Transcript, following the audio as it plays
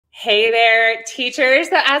Hey there, teachers.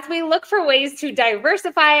 So as we look for ways to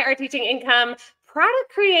diversify our teaching income,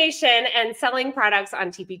 product creation and selling products on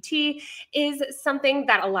TPT is something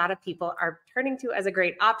that a lot of people are turning to as a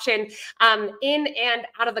great option in and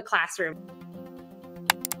out of the classroom.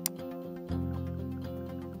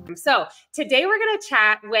 So today we're going to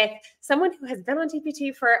chat with someone who has been on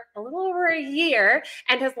TPT for a little over a year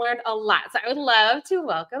and has learned a lot. So I would love to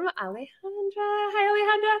welcome Alejandra. Hi,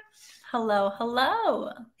 Alejandra. Hello, hello.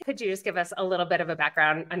 Could you just give us a little bit of a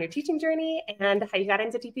background on your teaching journey and how you got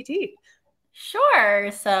into TPT?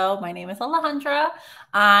 Sure. So my name is Alejandra.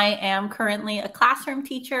 I am currently a classroom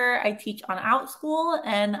teacher. I teach on Outschool,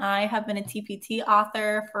 and I have been a TPT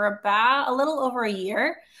author for about a little over a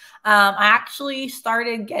year. I actually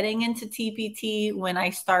started getting into TPT when I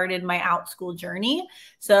started my Outschool journey.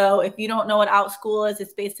 So if you don't know what Outschool is,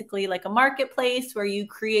 it's basically like a marketplace where you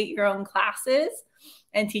create your own classes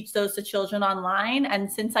and teach those to children online.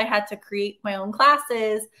 And since I had to create my own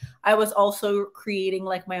classes, I was also creating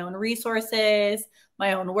like my own resources,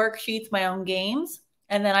 my own worksheets, my own games.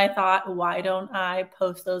 And then I thought, why don't I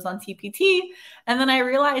post those on TPT? And then I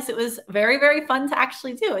realized it was very, very fun to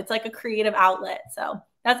actually do. It's like a creative outlet. So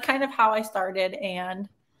that's kind of how I started and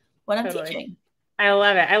what I'm teaching. I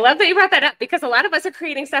love it. I love that you brought that up because a lot of us are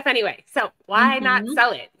creating stuff anyway. So why not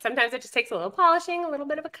sell it? Sometimes it just takes a little polishing, a little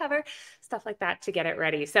bit of a cover, stuff like that to get it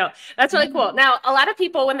ready. So that's really cool. Now, a lot of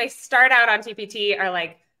people, when they start out on TPT are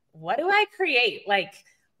like, what do I create? Like,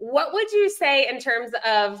 what would you say in terms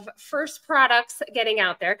of first products getting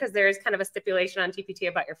out there? Because there's kind of a stipulation on TPT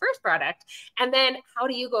about your first product. And then how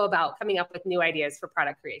do you go about coming up with new ideas for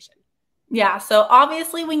product creation? Yeah, so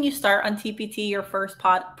obviously when you start on TPT, your first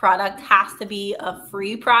product has to be a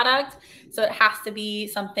free product. So it has to be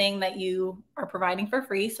something that you are providing for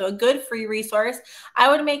free. So a good free resource. I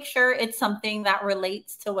would make sure it's something that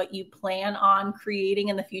relates to what you plan on creating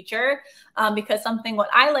in the future. Because what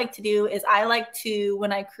I like to do is I like to,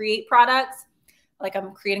 when I create products, like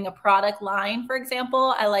I'm creating a product line, for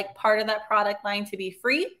example, I like part of that product line to be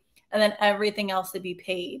free and then everything else to be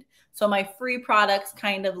paid. So my free products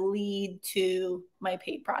kind of lead to my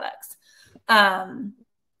paid products. But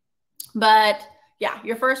yeah,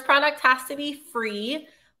 your first product has to be free.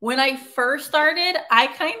 When I first started, I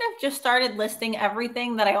kind of just started listing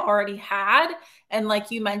everything that I already had. And like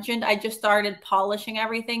you mentioned, I just started polishing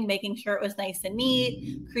everything, making sure it was nice and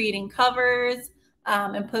neat, creating covers,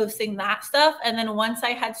 and posting that stuff. And then once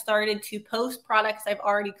I had started to post products I've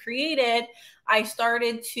already created, I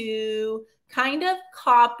started to kind of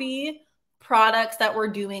copy products that were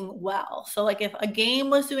doing well. So like if a game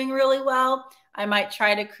was doing really well, I might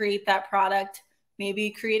try to create that product, maybe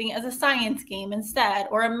creating it as a science game instead,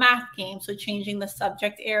 or a math game. So changing the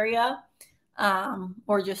subject area,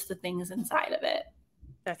 or just the things inside of it.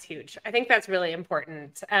 That's huge. I think that's really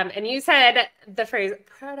important. And you said the phrase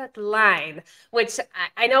product line, which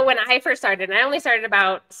I know when I first started, and I only started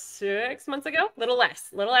about 6 months ago, little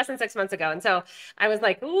less than 6 months ago. And so I was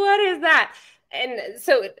like, what is that? And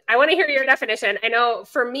so I want to hear your definition. I know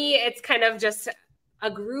for me, it's kind of just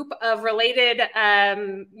a group of related,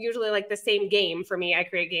 usually like the same game. For me, I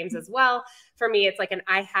create games as well. For me, it's like an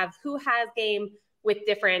I have who has game with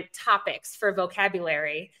different topics for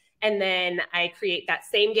vocabulary. And then I create that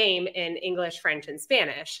same game in English, French, and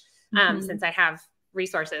Spanish, since I have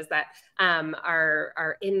resources that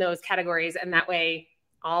are in those categories. And that way,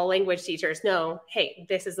 all language teachers know, hey,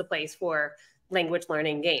 this is the place for language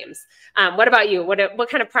learning games. What about you? What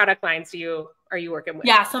kind of product lines are you working with?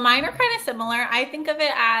 Yeah, so mine are kind of similar. I think of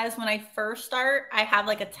it as when I first start, I have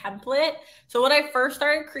like a template. So what I first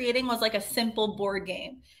started creating was like a simple board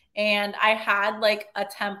game. And I had like a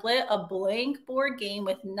template, a blank board game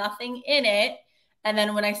with nothing in it. And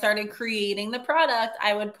then when I started creating the product,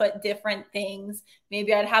 I would put different things.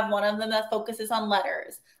 Maybe I'd have one of them that focuses on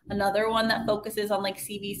letters, another one that focuses on like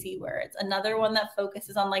CVC words, another one that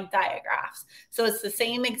focuses on like diagraphs. So it's the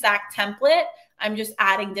same exact template. I'm just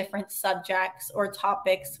adding different subjects or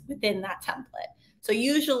topics within that template. So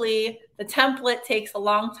usually the template takes a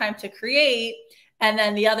long time to create. And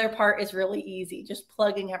then the other part is really easy, just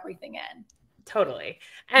plugging everything in. Totally.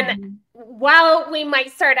 And while we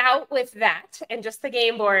might start out with that and just the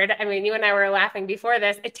game board, I mean, you and I were laughing before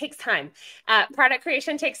this, it takes time. Product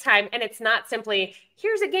creation takes time. And it's not simply,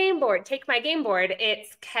 here's a game board, take my game board.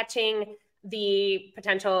 It's catching the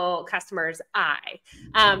potential customer's eye.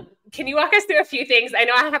 Can you walk us through a few things? I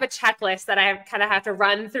know I have a checklist that I kind of have to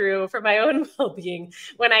run through for my own well-being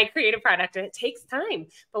when I create a product, and it takes time.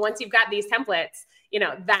 But once you've got these templates,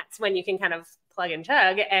 that's when you can kind of plug and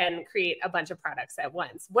chug and create a bunch of products at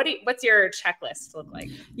once. What's your checklist look like?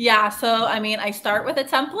 Yeah. So, I mean, I start with a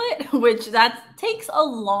template, which that takes a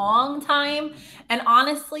long time. And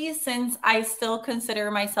honestly, since I still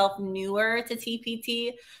consider myself newer to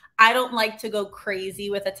TPT, I don't like to go crazy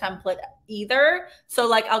with a template either. So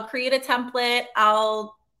like I'll create a template,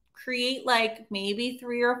 I'll create like maybe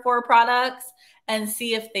 3 or 4 products and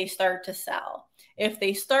see if they start to sell. If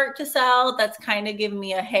they start to sell, that's kind of giving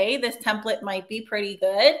me a, hey, this template might be pretty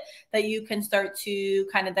good, that you can start to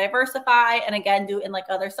kind of diversify and again, do in like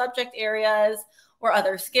other subject areas or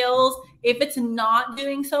other skills. If it's not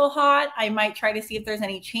doing so hot, I might try to see if there's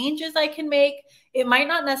any changes I can make. It might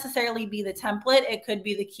not necessarily be the template. It could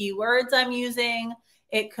be the keywords I'm using.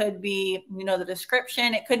 It could be, you know, the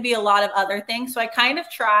description. It could be a lot of other things. So I kind of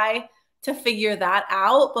try to figure that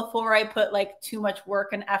out before I put like too much work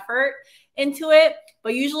and effort into it.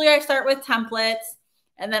 But usually I start with templates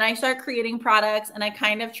and then I start creating products and I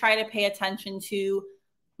kind of try to pay attention to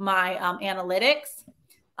my analytics.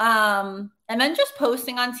 And then just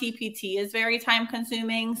posting on TPT is very time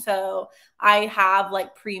consuming. So I have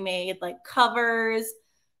like pre-made like covers,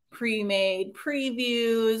 pre-made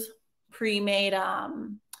previews, pre-made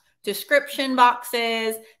description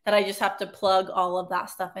boxes that I just have to plug all of that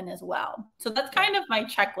stuff in as well. So that's kind of my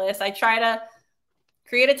checklist. I try to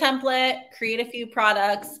create a template, create a few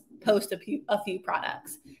products, post a few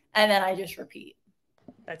products, and then I just repeat.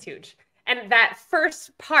 That's huge. And that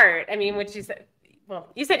first part, I mean, which you said, well,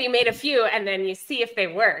 you said you made a few and then you see if they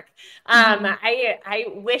work. I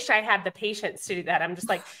wish I had the patience to do that. I'm just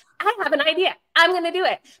like, I have an idea. I'm going to do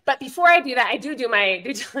it. But before I do that, I do my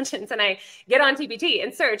due diligence and I get on TPT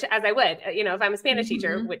and search as I would, you know, if I'm a Spanish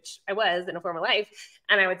teacher, which I was in a former life,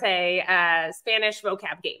 and I would say Spanish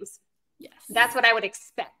vocab games. Yes. That's what I would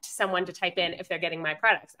expect someone to type in if they're getting my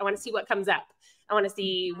products. I want to see what comes up. I want to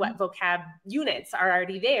see what vocab units are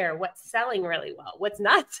already there, what's selling really well, what's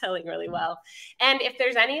not selling really well. And if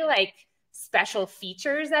there's any like special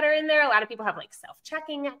features that are in there, a lot of people have like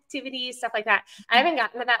self-checking activities, stuff like that. I haven't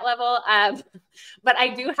gotten to that level, but I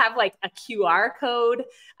do have like a QR code.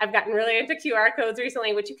 I've gotten really into QR codes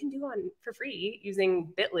recently, which you can do for free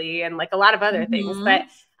using Bitly and like a lot of other things. But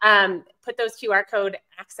put those QR code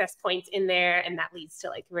access points in there, and that leads to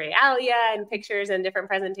like realia and pictures and different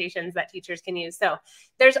presentations that teachers can use. So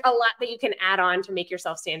there's a lot that you can add on to make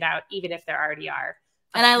yourself stand out, even if there already are.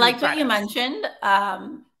 And I liked what you mentioned,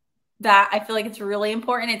 that I feel like it's really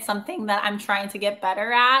important. It's something that I'm trying to get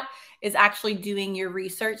better at, is actually doing your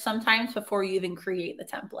research sometimes before you even create the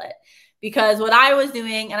template. Because what I was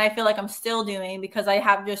doing, and I feel like I'm still doing, because I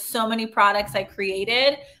have just so many products I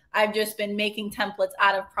created, I've just been making templates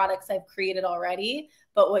out of products I've created already.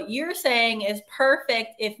 But what you're saying is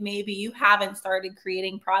perfect if maybe you haven't started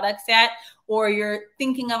creating products yet, or you're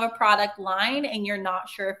thinking of a product line and you're not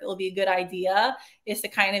sure if it'll be a good idea, is to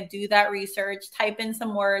kind of do that research, type in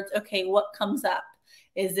some words. Okay, what comes up?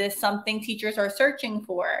 Is this something teachers are searching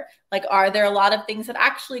for? Like, are there a lot of things that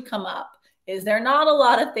actually come up? Is there not a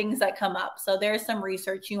lot of things that come up? So there's some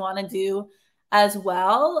research you want to do as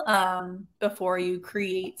well before you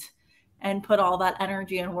create and put all that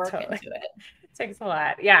energy and work into it. It takes a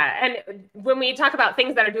lot. Yeah. And when we talk about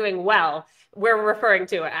things that are doing well, I'm referring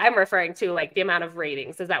to like the amount of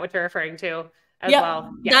ratings. Is that what you're referring to as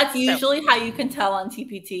well? Yeah. That's usually how you can tell on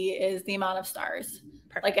TPT, is the amount of stars.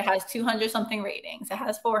 Perfect. Like it has 200 something ratings. It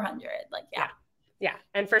has 400. Like, yeah. Yeah.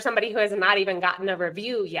 And for somebody who has not even gotten a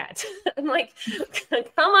review yet, I'm like,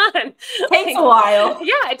 come on. Takes a while.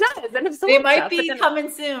 Yeah, it does. And it might be coming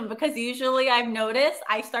soon, because usually I've noticed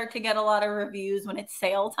I start to get a lot of reviews when it's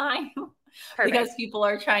sale time. Because people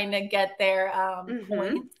are trying to get their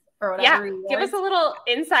points or whatever. Yeah, give us a little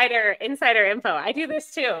insider info. I do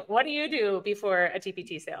this too. What do you do before a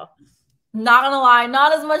TPT sale? Not gonna lie,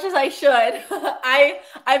 not as much as I should.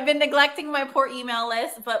 I've been neglecting my poor email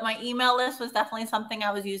list, but my email list was definitely something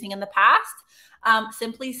I was using in the past.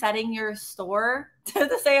 Simply setting your store to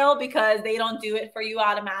the sale, because they don't do it for you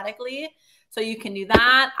automatically. So you can do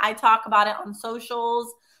that. I talk about it on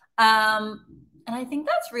socials. And I think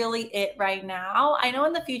that's really it right now. I know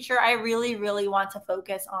in the future, I really, really want to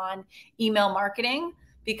focus on email marketing,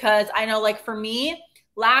 because I know, like for me,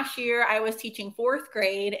 last year I was teaching 4th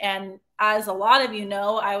grade. And as a lot of you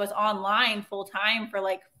know, I was online full time for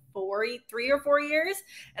like 3 or 4 years.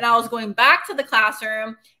 And I was going back to the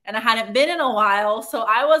classroom and I hadn't been in a while. So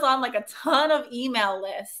I was on like a ton of email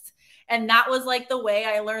lists. And that was like the way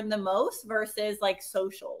I learned the most versus like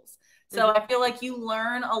socials. So I feel like you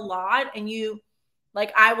learn a lot, and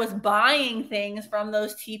like I was buying things from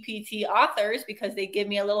those TPT authors because they give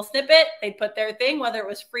me a little snippet. They put their thing, whether it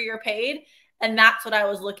was free or paid. And that's what I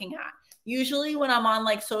was looking at. usually when I'm on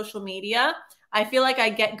like social media, I feel like I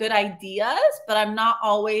get good ideas, but I'm not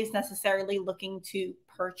always necessarily looking to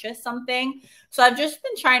purchase something. So I've just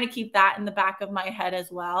been trying to keep that in the back of my head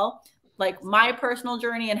as well, like my personal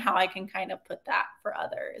journey and how I can kind of put that for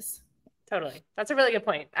others. Totally. That's a really good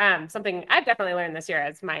point. Something I've definitely learned this year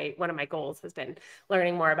as one of my goals has been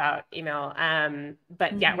learning more about email.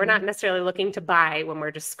 But yeah, we're not necessarily looking to buy when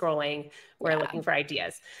we're just scrolling. We're looking for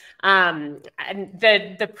ideas. And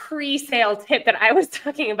the pre-sale tip that I was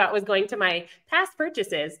talking about was going to my past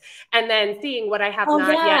purchases and then seeing what I have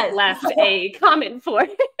not yet left a comment for.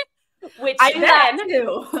 Which I do then, that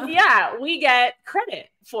too. yeah, we get credit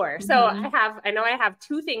for. So I know I have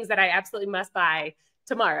 2 things that I absolutely must buy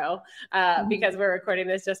tomorrow because we're recording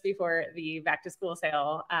this just before the back to school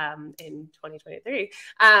sale in 2023.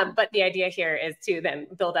 But the idea here is to then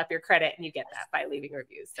build up your credit, and you get that by leaving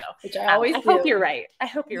reviews. So which I always do. Hope you're right. I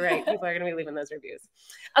hope you're right. People are going to be leaving those reviews.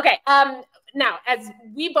 Okay. Now, as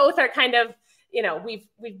we both are kind of, we've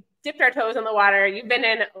dipped our toes in the water. You've been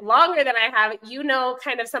in longer than I have. You know,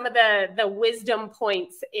 kind of some of the wisdom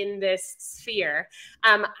points in this sphere.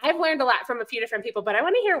 I've learned a lot from a few different people, but I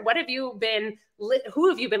want to hear who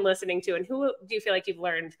have you been listening to, and who do you feel like you've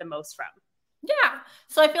learned the most from? Yeah.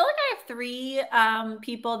 So I feel like I have 3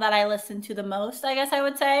 people that I listen to the most, I guess I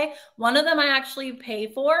would say. One of them I actually pay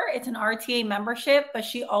for. It's an RTA membership, but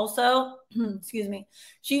she also, excuse me,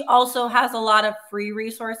 she also has a lot of free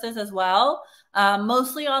resources as well.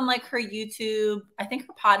 Mostly on like her YouTube. I think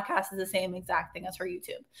her podcast is the same exact thing as her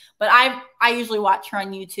YouTube, but I usually watch her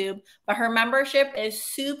on YouTube, but her membership is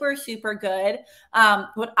super, super good.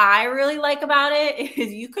 What I really like about it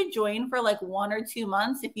is you could join for like 1 or 2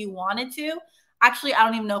 months if you wanted to. Actually, I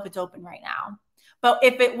don't even know if it's open right now, but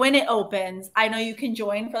when it opens, I know you can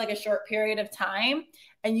join for like a short period of time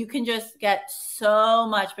and you can just get so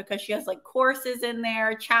much because she has like courses in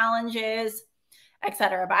there, challenges,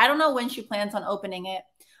 etc. But I don't know when she plans on opening it.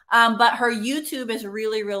 But her YouTube is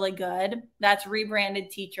really, really good. That's Rebranded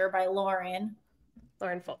Teacher by Lauren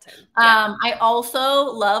Fulton. Yeah. I also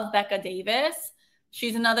love Becca Davis.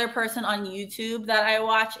 She's another person on YouTube that I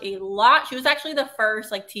watch a lot. She was actually the first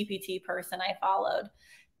like TPT person I followed.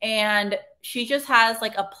 And she just has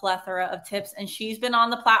like a plethora of tips, and she's been on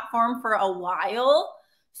the platform for a while.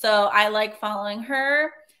 So I like following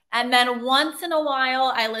her. And then once in a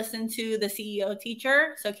while, I listen to the CEO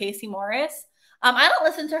teacher, so Casey Morris. I don't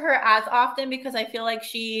listen to her as often because I feel like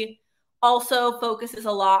she also focuses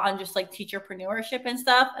a lot on just like teacherpreneurship and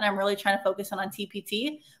stuff. And I'm really trying to focus on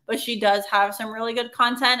TPT, but she does have some really good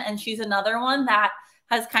content. And she's another one that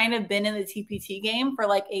has kind of been in the TPT game for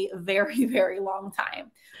like a very, very long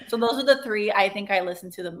time. So those are the 3 I think I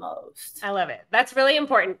listen to the most. I love it. That's really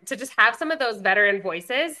important to just have some of those veteran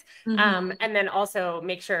voices. And then also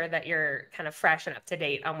make sure that you're kind of fresh and up to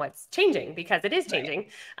date on what's changing, because it is changing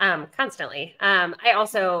constantly. I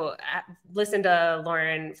also listened to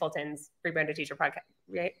Lauren Fulton's Rebranded Teacher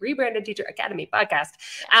podcast, Rebranded Teacher Academy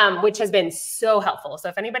podcast, which has been so helpful. So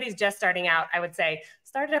if anybody's just starting out, I would say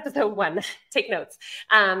start at episode 1, take notes,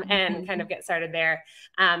 and kind of get started there.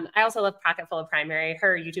 I also love Pocketful of Primary.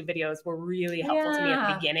 Her YouTube videos were really helpful to me at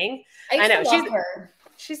the beginning. I know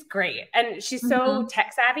she's great. And she's so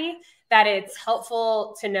tech savvy that it's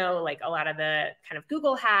helpful to know like a lot of the kind of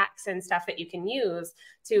Google hacks and stuff that you can use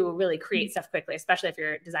to really create stuff quickly, especially if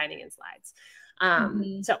you're designing in slides.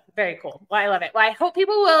 So very cool. Well, I love it. Well, I hope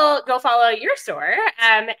people will go follow your store.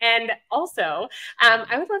 And also,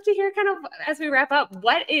 I would love to hear kind of, as we wrap up,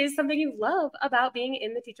 what is something you love about being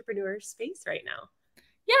in the teacherpreneur space right now?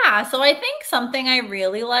 Yeah, so I think something I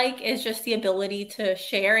really like is just the ability to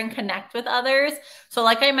share and connect with others. So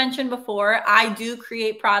like I mentioned before, I do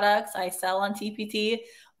create products. I sell on TPT,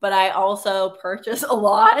 but I also purchase a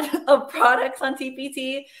lot of products on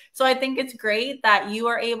TPT. So I think it's great that you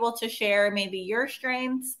are able to share maybe your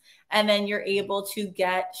strengths, and then you're able to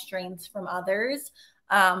get strengths from others.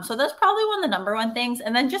 So that's probably one of the number 1 things.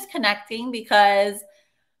 And then just connecting, because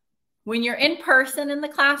when you're in person in the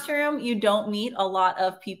classroom, you don't meet a lot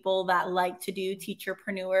of people that like to do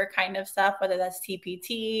teacherpreneur kind of stuff, whether that's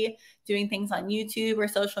TPT, doing things on YouTube or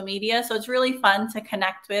social media. So it's really fun to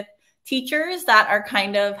connect with teachers that are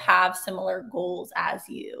kind of have similar goals as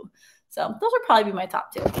you. So those would probably be my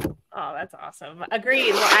top 2. Oh, that's awesome.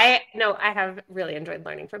 Agreed. Well, I have really enjoyed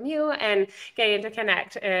learning from you and getting to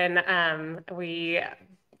connect. And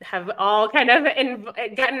have all kind of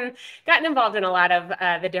gotten involved in a lot of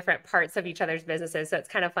the different parts of each other's businesses. So it's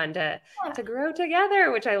kind of fun to grow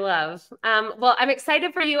together, which I love. Well, I'm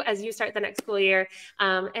excited for you as you start the next school year.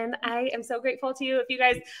 And I am so grateful to you. If you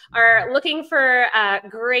guys are looking for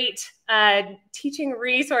great teaching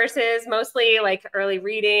resources, mostly like early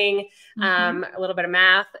reading, a little bit of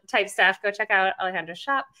math type stuff, go check out Alejandra's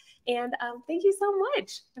shop. And thank you so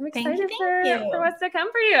much. I'm excited for what's to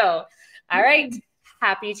come for you. All right.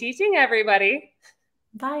 Happy teaching, everybody.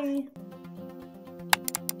 Bye.